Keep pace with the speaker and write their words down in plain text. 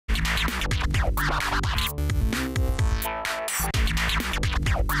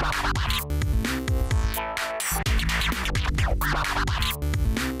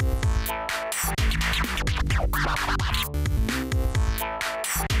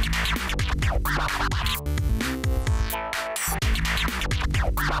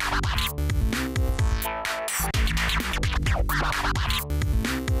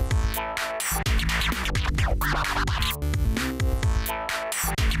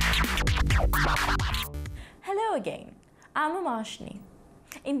Hello again, I'm Amashni.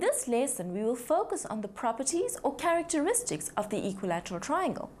 In this lesson, we will focus on the properties or characteristics of the equilateral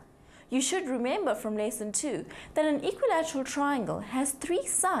triangle. You should remember from lesson 2 that an equilateral triangle has 3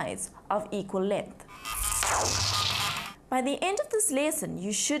 sides of equal length. By the end of this lesson,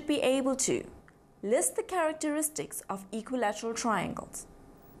 you should be able to list the characteristics of equilateral triangles.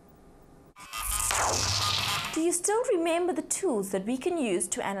 Do you still remember the tools that we can use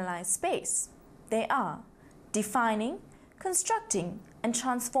to analyze space? They are defining, constructing, and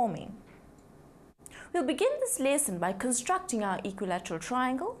transforming. We'll begin this lesson by constructing our equilateral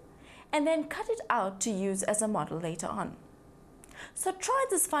triangle and then cut it out to use as a model later on. So try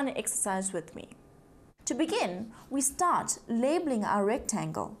this fun exercise with me. To begin, we start labeling our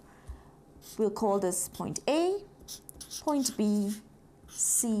rectangle. We'll call this point A, point B,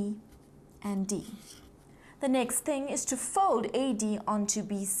 C, and D. The next thing is to fold AD onto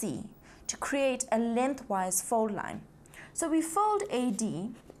BC to create a lengthwise fold line. So we fold AD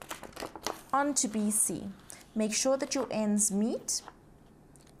onto BC. Make sure that your ends meet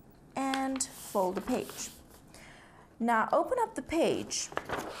and fold the page. Now open up the page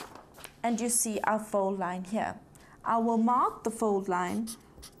and you see our fold line here. I will mark the fold line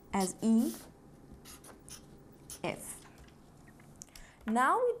as EF.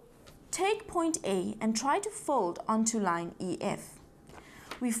 Now we take point A and try to fold onto line EF.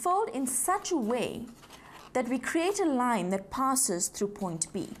 We fold in such a way that we create a line that passes through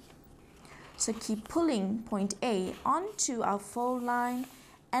point B. So keep pulling point A onto our fold line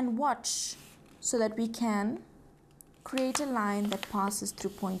and watch so that we can create a line that passes through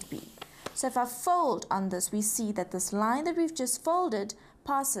point B. So if I fold on this, we see that this line that we've just folded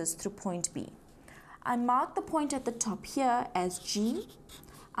passes through point B. I mark the point at the top here as G.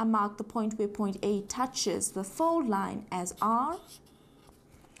 I mark the point where point A touches the fold line as R.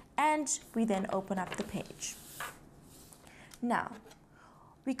 And we then open up the page. Now,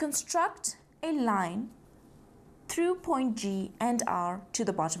 we construct a line through point G and R to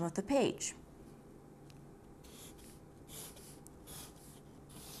the bottom of the page.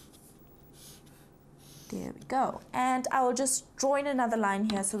 There we go. And I will just draw in another line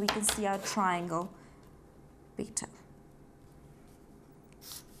here so we can see our triangle better.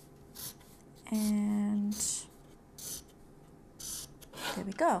 And there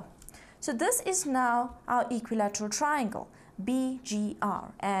we go. So this is now our equilateral triangle,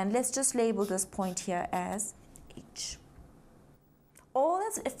 BGR. And let's just label this point here as H. All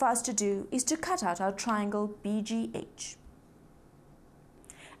that's for us to do is to cut out our triangle BGH.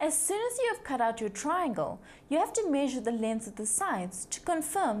 As soon as you have cut out your triangle, you have to measure the lengths of the sides to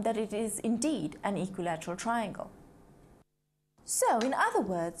confirm that it is indeed an equilateral triangle. So, in other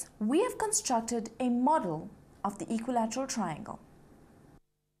words, we have constructed a model of the equilateral triangle.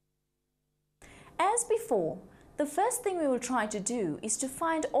 As before, the first thing we will try to do is to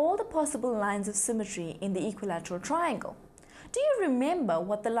find all the possible lines of symmetry in the equilateral triangle. Do you remember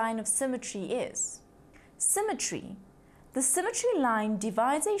what the line of symmetry is? Symmetry. The symmetry line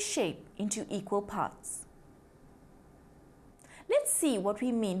divides a shape into equal parts. Let's see what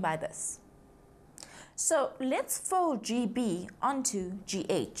we mean by this. So let's fold GB onto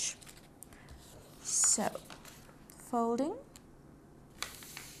GH. So, folding.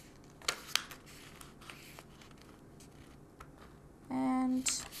 And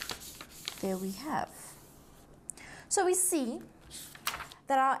there we have. So we see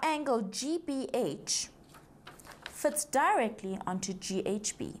that our angle GBH fits directly onto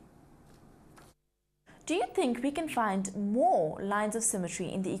GHB. Do you think we can find more lines of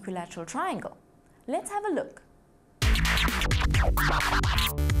symmetry in the equilateral triangle? Let's have a look.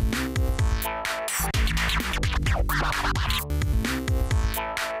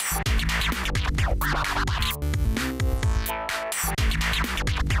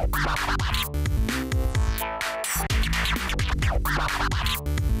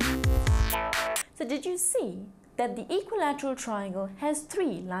 So did you see that the equilateral triangle has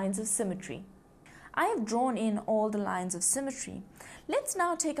 3 lines of symmetry? I have drawn in all the lines of symmetry. Let's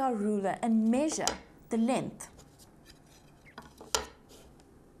now take our ruler and measure the length.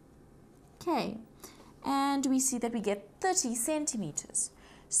 Okay, and we see that we get 30 centimeters.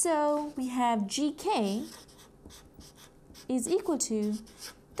 So we have GK is equal to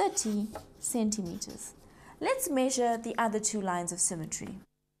 30 centimeters. Let's measure the other 2 lines of symmetry.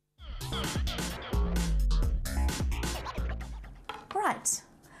 Right.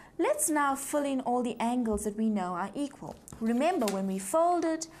 Let's now fill in all the angles that we know are equal. Remember, when we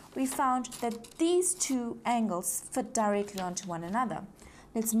folded, we found that these 2 angles fit directly onto one another.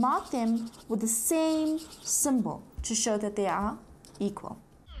 Let's mark them with the same symbol to show that they are equal.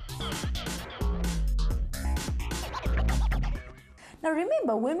 Now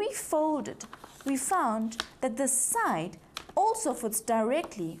remember, when we folded, we found that this side also fits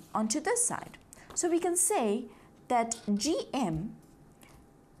directly onto this side. So we can say that GM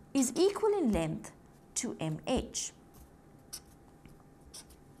is equal in length to MH.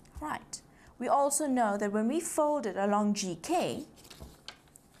 Right. We also know that when we fold it along GK,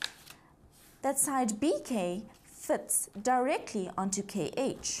 that side BK fits directly onto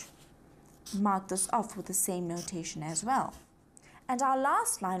KH. Mark this off with the same notation as well. And our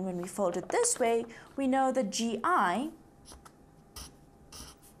last line, when we fold it this way, we know that GI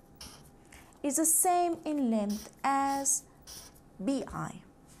is the same in length as BI.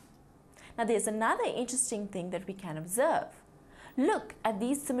 Now there's another interesting thing that we can observe. Look at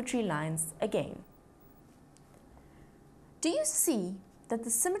these symmetry lines again. Do you see that the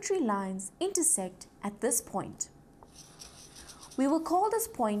symmetry lines intersect at this point? We will call this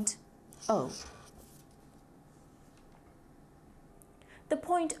point O. The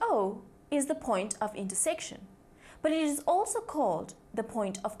point O is the point of intersection, but it is also called the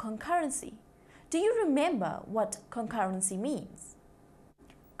point of concurrency. Do you remember what concurrency means?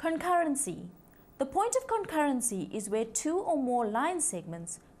 Concurrency. The point of concurrency is where two or more line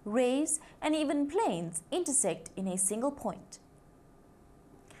segments, rays, and even planes intersect in a single point.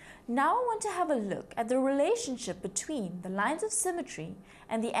 Now I want to have a look at the relationship between the lines of symmetry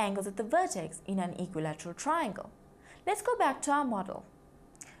and the angles at the vertex in an equilateral triangle. Let's go back to our model.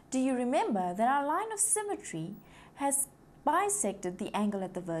 Do you remember that our line of symmetry has bisected the angle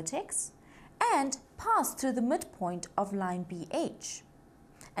at the vertex and passed through the midpoint of line BH?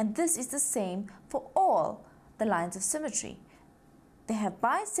 And this is the same for all the lines of symmetry. They have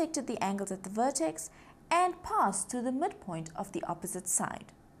bisected the angles at the vertex and passed through the midpoint of the opposite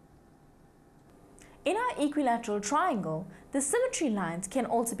side. In our equilateral triangle, the symmetry lines can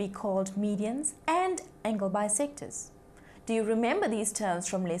also be called medians and angle bisectors. Do you remember these terms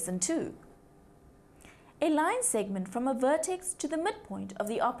from lesson 2? A line segment from a vertex to the midpoint of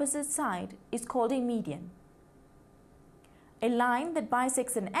the opposite side is called a median. A line that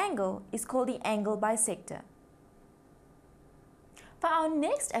bisects an angle is called the angle bisector. For our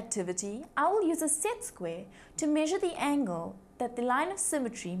next activity, I will use a set square to measure the angle that the line of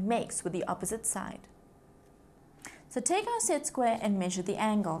symmetry makes with the opposite side. So take our set square and measure the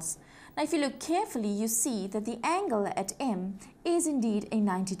angles. Now if you look carefully, you see that the angle at M is indeed a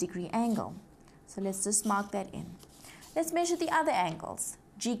 90-degree angle. So let's just mark that in. Let's measure the other angles.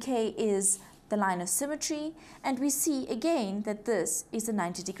 GK is the line of symmetry, and we see again that this is a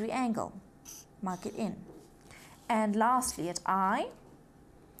 90-degree angle. Mark it in. And lastly, at I,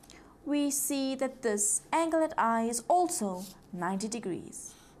 we see that this angle at I is also 90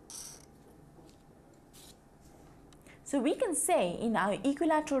 degrees. So we can say in our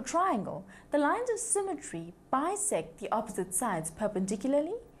equilateral triangle, the lines of symmetry bisect the opposite sides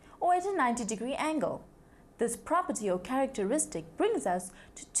perpendicularly or at a 90-degree angle. This property or characteristic brings us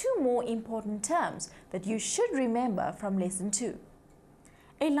to two more important terms that you should remember from lesson 2.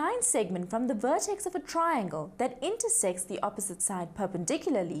 A line segment from the vertex of a triangle that intersects the opposite side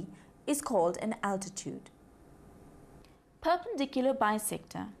perpendicularly is called an altitude. Perpendicular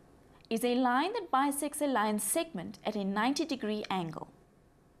bisector is a line that bisects a line segment at a 90-degree angle.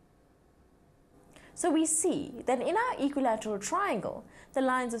 So we see that in our equilateral triangle, the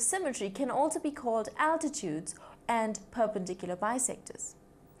lines of symmetry can also be called altitudes and perpendicular bisectors.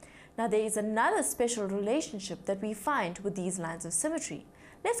 Now there is another special relationship that we find with these lines of symmetry.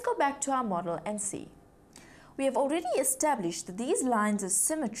 Let's go back to our model and see. We have already established that these lines of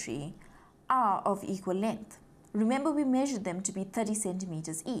symmetry are of equal length. Remember, we measured them to be 30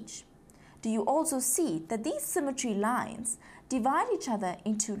 centimeters each. Do you also see that these symmetry lines divide each other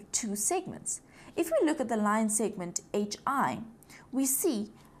into two segments? If we look at the line segment HI, we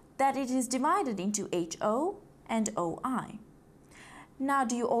see that it is divided into HO and OI. Now,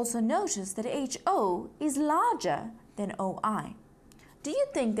 do you also notice that HO is larger than OI? Do you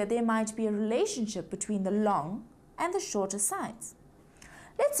think that there might be a relationship between the long and the shorter sides?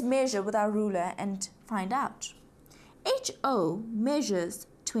 Let's measure with our ruler and find out. HO measures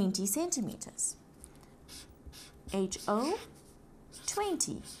 20 centimeters. HO,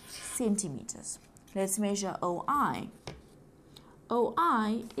 20 centimeters. Let's measure OI.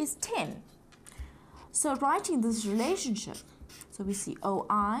 OI is 10. So writing this relationship, so we see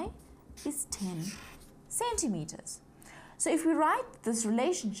OI is 10 centimeters. So if we write this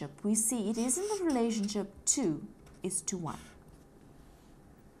relationship, we see it is in the relationship 2:1.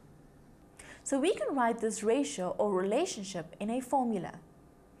 So we can write this ratio or relationship in a formula.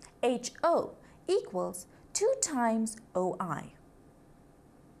 HO equals 2 times OI.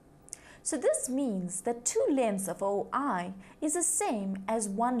 So this means that 2 lengths of OI is the same as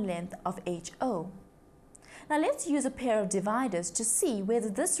 1 length of HO. Now let's use a pair of dividers to see whether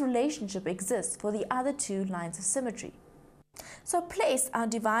this relationship exists for the other 2 lines of symmetry. So place our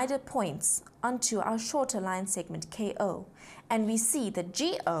divider points onto our shorter line segment KO, and we see that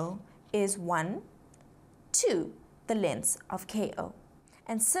GO is 1, 2, the lengths of KO.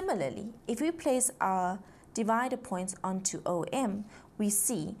 And similarly, if we place our divider points onto OM, we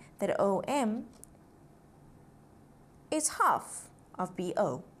see that OM is half of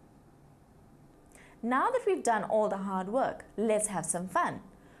BO. Now that we've done all the hard work, let's have some fun.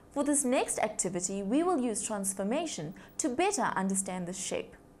 For this next activity, we will use transformation to better understand this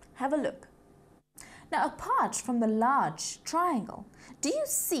shape. Have a look. Now, apart from the large triangle, do you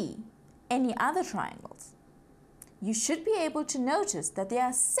see any other triangles? You should be able to notice that there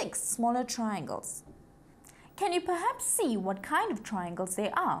are 6 smaller triangles. Can you perhaps see what kind of triangles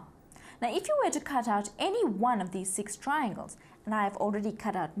they are? Now, if you were to cut out any one of these 6 triangles, and I have already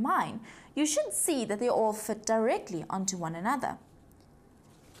cut out mine, you should see that they all fit directly onto one another.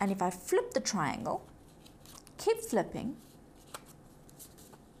 And if I flip the triangle, keep flipping,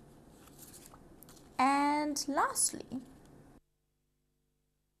 and lastly,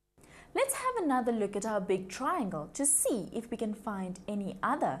 let's have another look at our big triangle to see if we can find any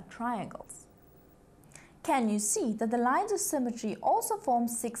other triangles. Can you see that the lines of symmetry also form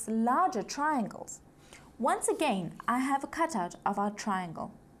 6 larger triangles? Once again, I have a cutout of our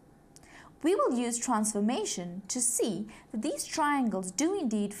triangle. We will use transformation to see that these triangles do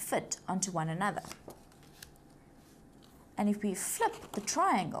indeed fit onto one another. And if we flip the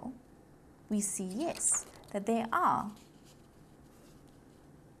triangle, we see, yes, that they are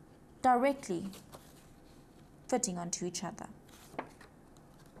directly fitting onto each other.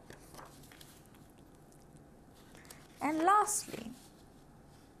 And lastly,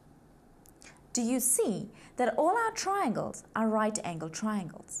 do you see that all our triangles are right-angle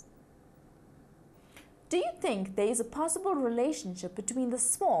triangles? Do you think there is a possible relationship between the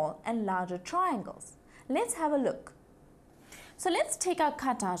small and larger triangles? Let's have a look. So let's take our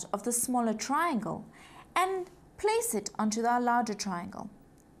cutout of the smaller triangle and place it onto our larger triangle.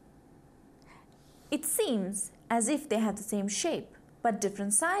 It seems as if they have the same shape but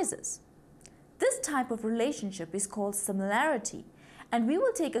different sizes. This type of relationship is called similarity, and we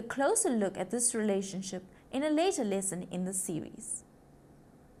will take a closer look at this relationship in a later lesson in the series.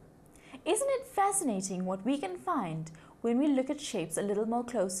 Isn't it fascinating what we can find when we look at shapes a little more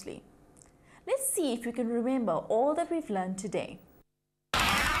closely? Let's see if you can remember all that we've learned today.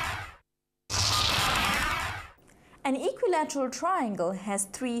 An equilateral triangle has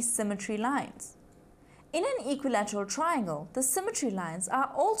 3 symmetry lines. In an equilateral triangle, the symmetry lines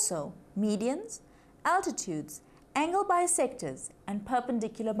are also medians, altitudes, angle bisectors, and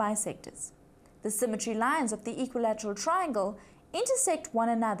perpendicular bisectors. The symmetry lines of the equilateral triangle intersect one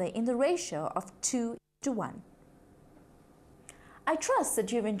another in the ratio of 2:1. I trust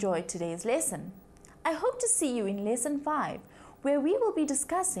that you've enjoyed today's lesson. I hope to see you in Lesson 5, where we will be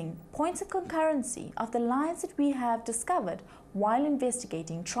discussing points of concurrency of the lines that we have discovered while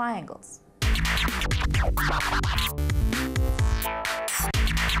investigating triangles.